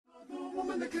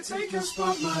woman that can take your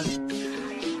spotlight.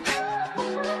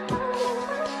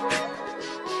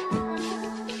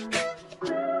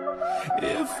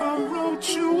 If I wrote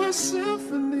you a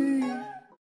symphony.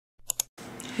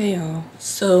 Hey y'all,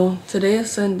 so today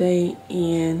is Sunday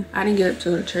and I didn't get up to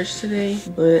go to church today,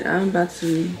 but I'm about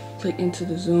to click into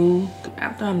the Zoom.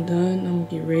 After I'm done, I'm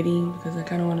gonna get ready because I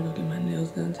kind of want to go get my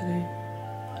nails done today,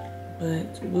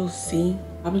 but we'll see.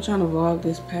 I've been trying to vlog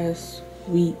this past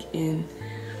week and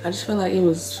I just feel like it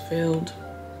was failed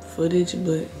footage,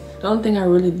 but the only thing I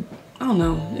don't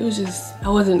know, it was just, I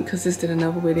wasn't consistent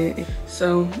enough with it.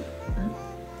 So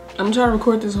I'm trying to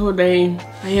record this whole day.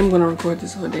 I am gonna record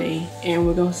this whole day and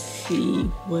we're gonna see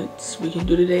what we can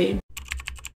do today.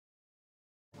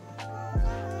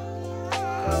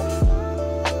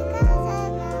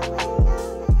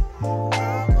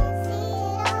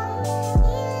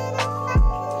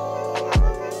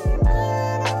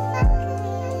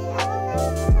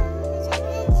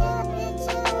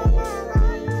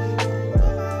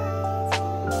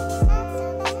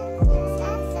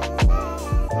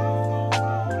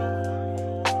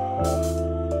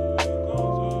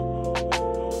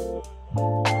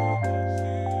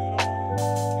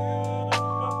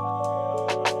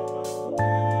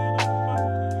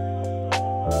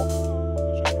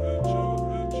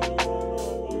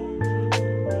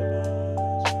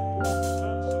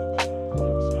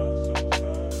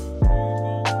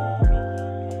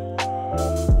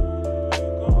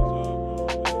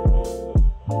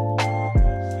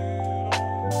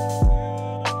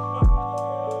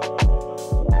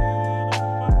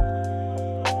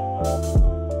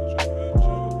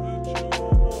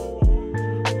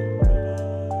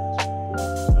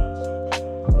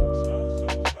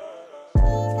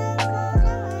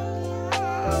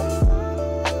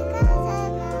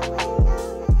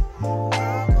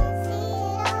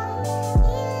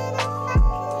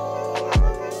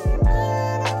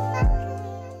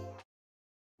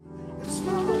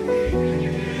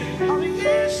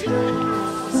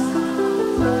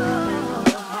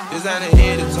 Designer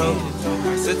head to toe,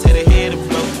 sit to the head to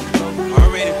flow.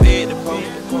 Already fed the post,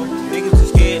 niggas too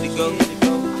scared to go.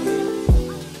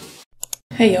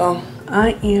 Hey y'all,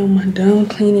 I am done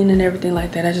cleaning and everything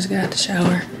like that. I just got out the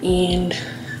shower and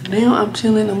now I'm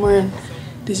chilling. I'm wearing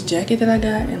this jacket that I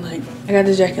got, and like I got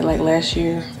this jacket like last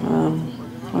year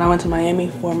when I went to Miami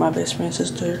for my best friend's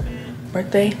sister's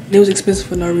birthday. It was expensive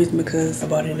for no reason because I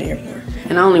bought it in the airport,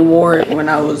 and I only wore it when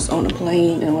I was on the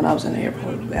plane and when I was in the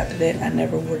airport. After that I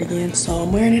never wore it again, so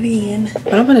I'm wearing it again.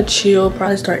 But I'm gonna chill,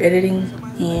 probably start editing,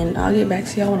 and I'll get back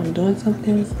to y'all when I'm doing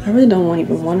something. I really don't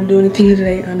even want to do anything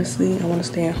today, honestly. I want to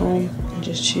stay at home and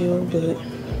just chill, but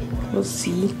we'll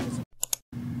see.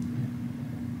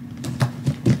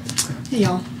 Hey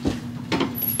y'all,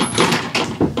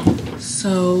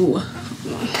 so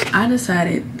I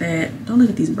decided that, don't look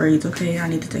at these braids, okay? I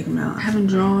need to take them out. I haven't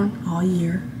drawn all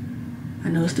year. I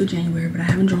know it's still January, but I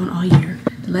haven't drawn all year.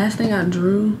 The last thing I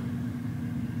drew,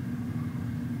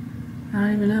 I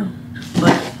don't even know.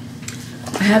 But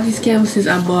I have these canvases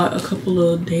I bought a couple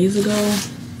of days ago.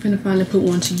 I'm gonna finally put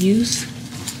one to use.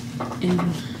 And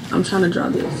I'm trying to draw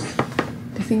this.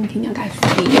 Can y'all guys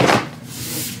see it?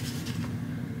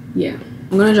 Yeah,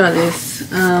 I'm gonna draw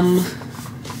this.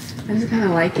 I just kind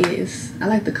of like it. I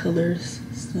like the colors,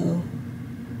 so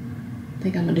I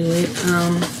think I'm gonna do it.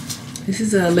 This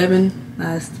is a 11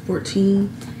 by 14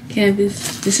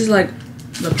 canvas. This is like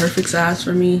the perfect size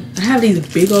for me. I have these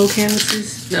big old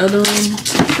canvases. The other one,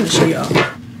 I'm gonna show y'all.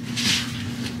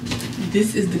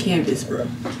 This is the canvas, bro.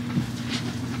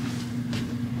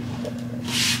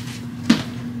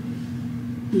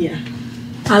 Yeah.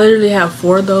 I literally have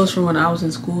 4 of those from when I was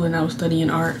in school and I was studying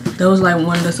art. That was like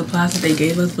one of the supplies that they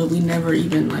gave us, but we never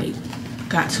even like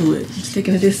got to it. I'm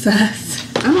sticking to this size.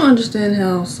 I don't understand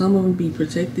how some of them be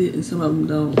protected and some of them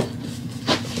don't.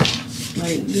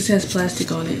 Like this has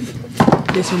plastic on it.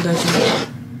 This one doesn't.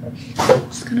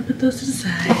 Just gonna put those to the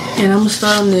side. And I'm gonna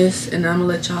start on this and I'm gonna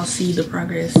let y'all see the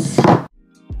progress.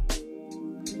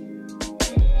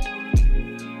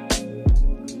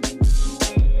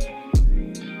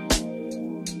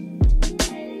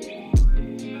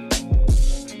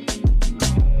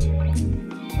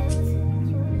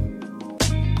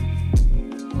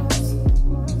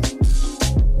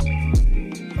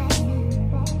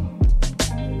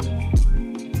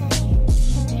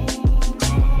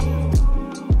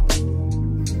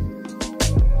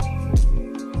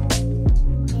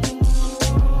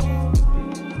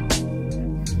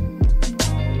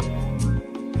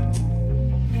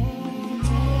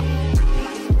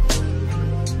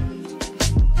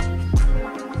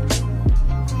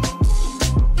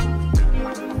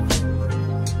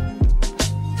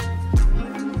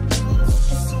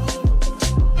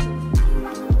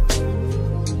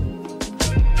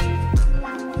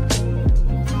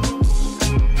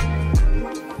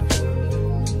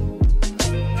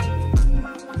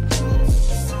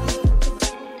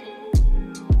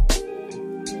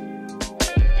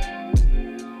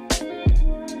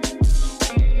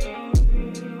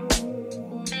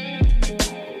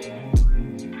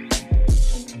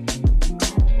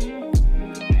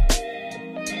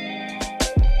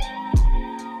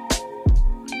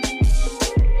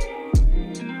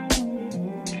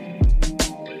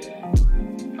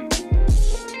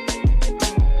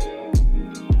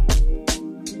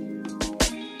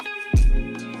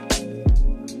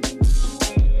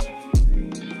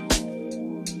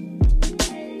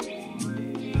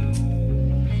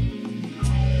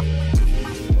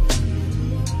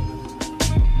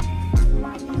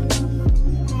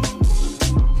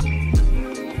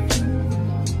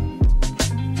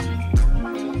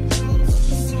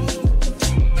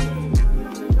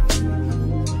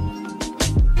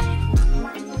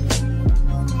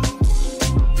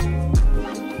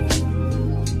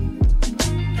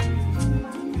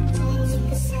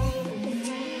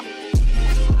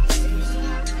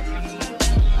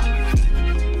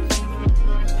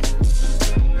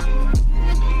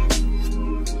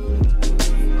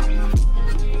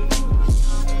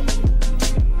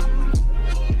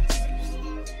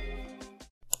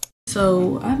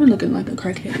 So I've been looking like a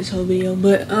crackhead this whole video,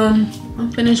 but I'm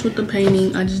finished with the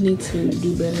painting. I just need to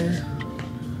do better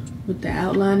with the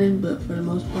outlining, but for the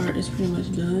most part it's pretty much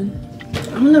done.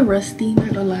 I'm a little rusty,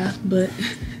 not gonna lie, but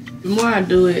the more I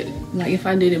do it, like if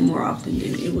I did it more often,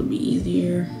 then it would be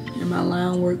easier and my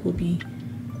line work would be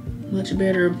much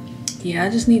better. Yeah, I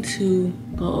just need to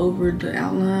go over the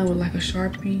outline with like a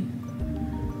Sharpie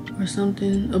or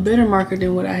something, a better marker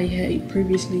than what I had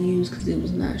previously used, because it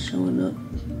was not showing up.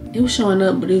 It was showing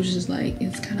up, but it was just like,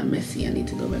 it's kind of messy. I need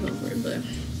to go back over it. But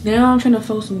now I'm trying to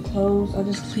fold some clothes. I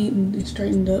just cleaned and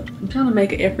straightened up. I'm trying to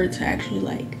make an effort to actually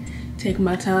like take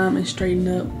my time and straighten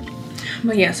up.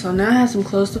 But yeah, so now I have some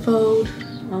clothes to fold.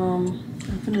 I'm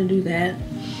gonna do that.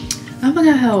 I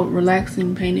forgot how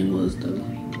relaxing painting was though.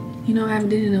 You know, I haven't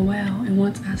did it in a while, and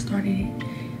once I started it,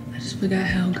 I just forgot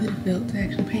how good it felt to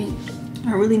actually paint.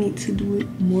 I really need to do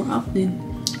it more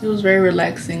often. It was very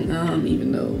relaxing,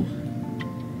 even though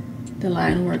the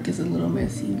line work is a little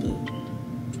messy, but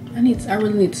I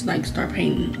really need to like start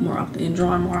painting more often and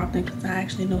drawing more often, because I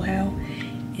actually know how,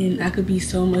 and I could be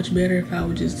so much better if I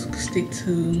would just stick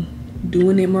to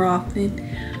doing it more often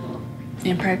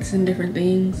and practicing different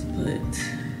things. But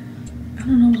I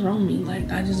don't know what's wrong with me.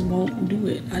 Like, I just won't do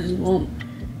it. I just won't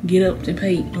get up to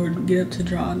paint or get up to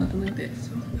draw, nothing like that.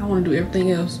 So I want to do everything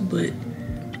else but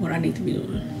what I need to be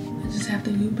doing. I just have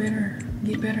to do better,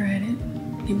 get better at it.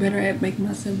 Get better at making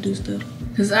myself do stuff,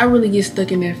 because I really get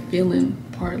stuck in that feeling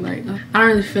part. Like, I don't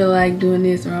really feel like doing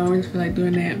this, or I don't really feel like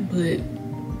doing that, but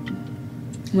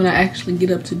when I actually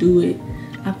get up to do it,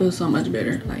 I feel so much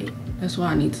better. Like, that's why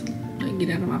I need to like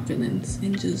get out of my feelings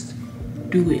and just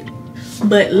do it.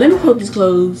 But let me put these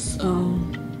clothes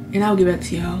and I'll get back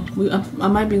to y'all. I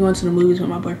might be going to the movies with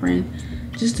my boyfriend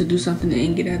just to do something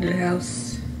and get out of the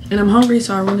house, and I'm hungry,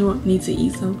 so I really need to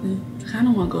eat something. I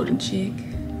don't want to go to Chick.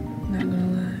 Not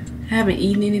gonna lie, I haven't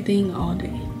eaten anything all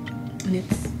day, and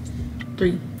it's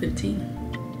 3:15.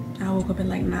 I woke up at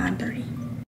like 9:30.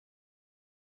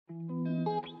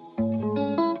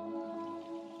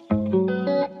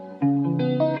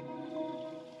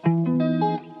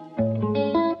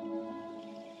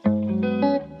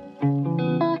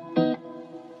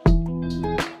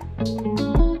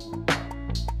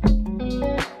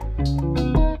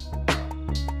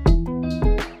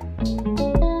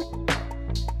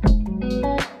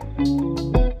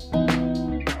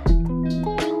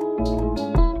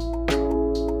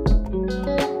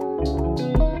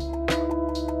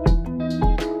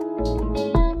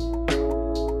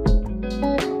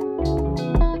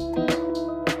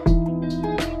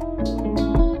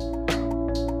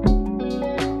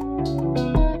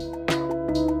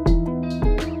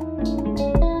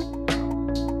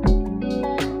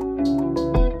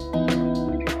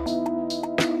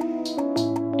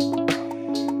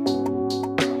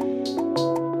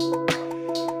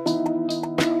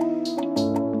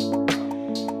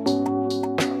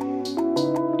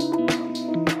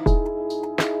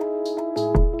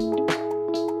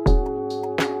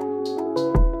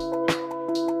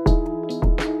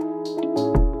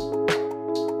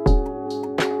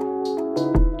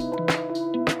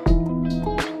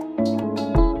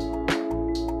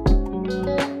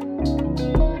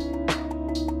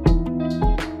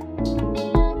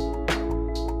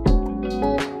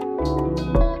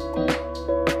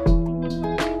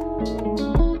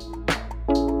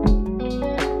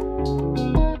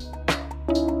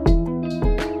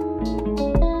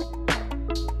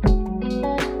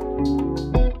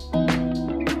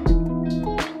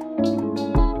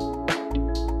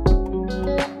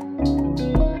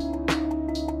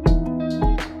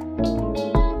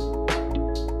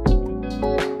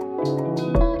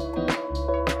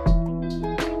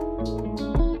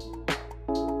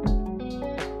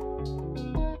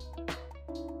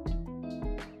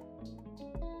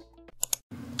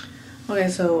 Okay,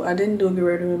 so I didn't do a get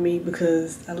ready with me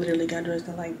because I literally got dressed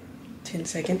in like 10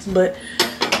 seconds, but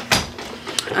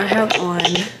I have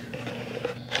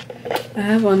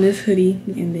on this hoodie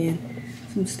and then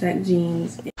some stacked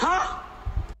jeans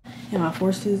and my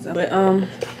forces. But I'm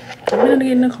gonna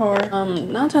get in the car.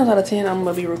 9 times out of 10 I'm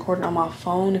gonna be recording on my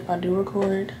phone if I do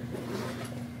record.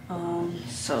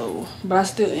 But I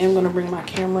still am gonna bring my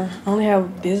camera. I only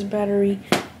have this battery,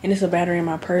 and it's a battery in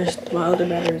my purse. My other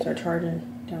batteries are charging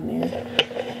down there,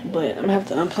 but I'm gonna have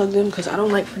to unplug them because I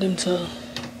don't like for them to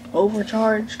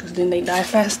overcharge, because then they die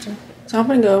faster. So I'm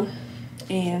gonna go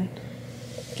and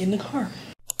get in the car.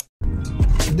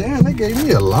 Damn, they gave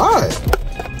me a lot.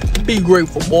 Be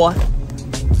grateful, boy.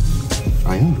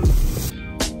 I am grateful.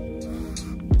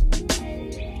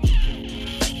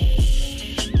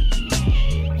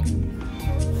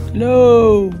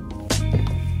 Hello.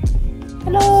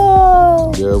 Hello.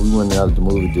 girl. We went out at the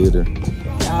movie theater.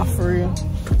 Y'all, for real.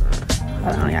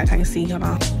 Hold on, y'all can't see. Hold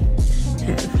on.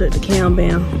 Had to flip the cam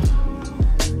down.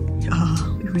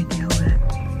 Y'all, we right there over there.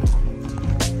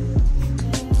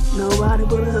 Nobody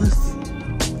but us. You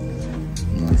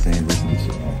know what I'm saying? Listen to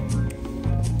shit.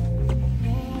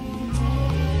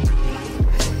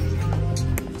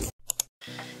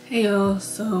 Hey y'all,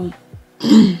 so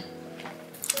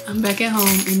I'm back at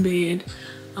home in bed.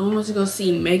 I went to go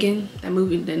see Megan, that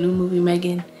new movie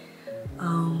Megan.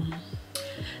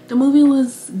 The movie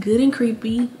was good and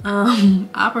creepy.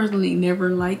 I personally never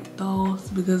liked dolls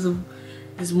because of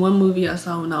this one movie I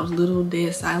saw when I was little,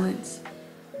 Dead Silence.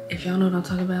 If y'all know what I'm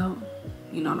talking about,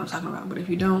 you know what I'm talking about. But if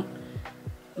you don't,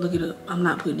 look it up. I'm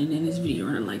not putting it in this video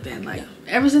or anything like that. Like,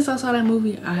 ever since I saw that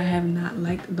movie, I have not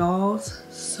liked dolls.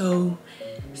 So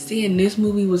seeing this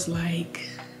movie was like,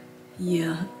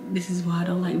 yeah, this is why I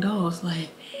don't like dolls. Like,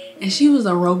 and she was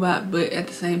a robot, but at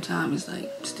the same time, it's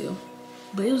like, still.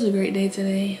 But it was a great day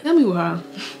today. Tell me why.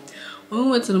 When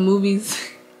we went to the movies,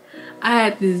 I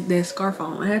had that scarf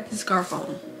on. I had this scarf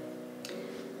on.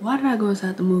 Why did I go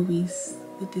inside the movies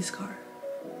with this scarf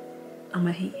on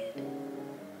my head?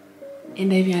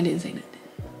 And Davion didn't say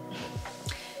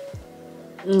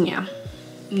nothing.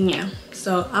 Yeah.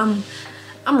 So I'm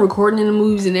recording in the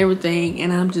movies and everything,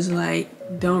 and I'm just like,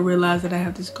 don't realize that I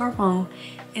have this scarf on.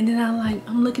 And then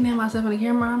I'm looking at myself in the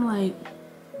camera. I'm like,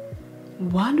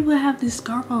 why do I have this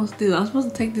scarf on still? I'm supposed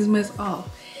to take this mess off.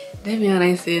 Davion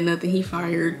ain't said nothing. He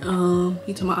fired.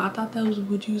 He told me, I thought that was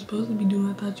what you were supposed to be doing.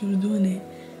 I thought you was doing it.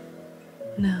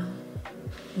 No.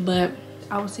 But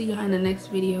I will see y'all in the next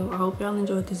video. I hope y'all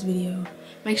enjoyed this video.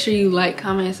 Make sure you like,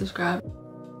 comment, and subscribe.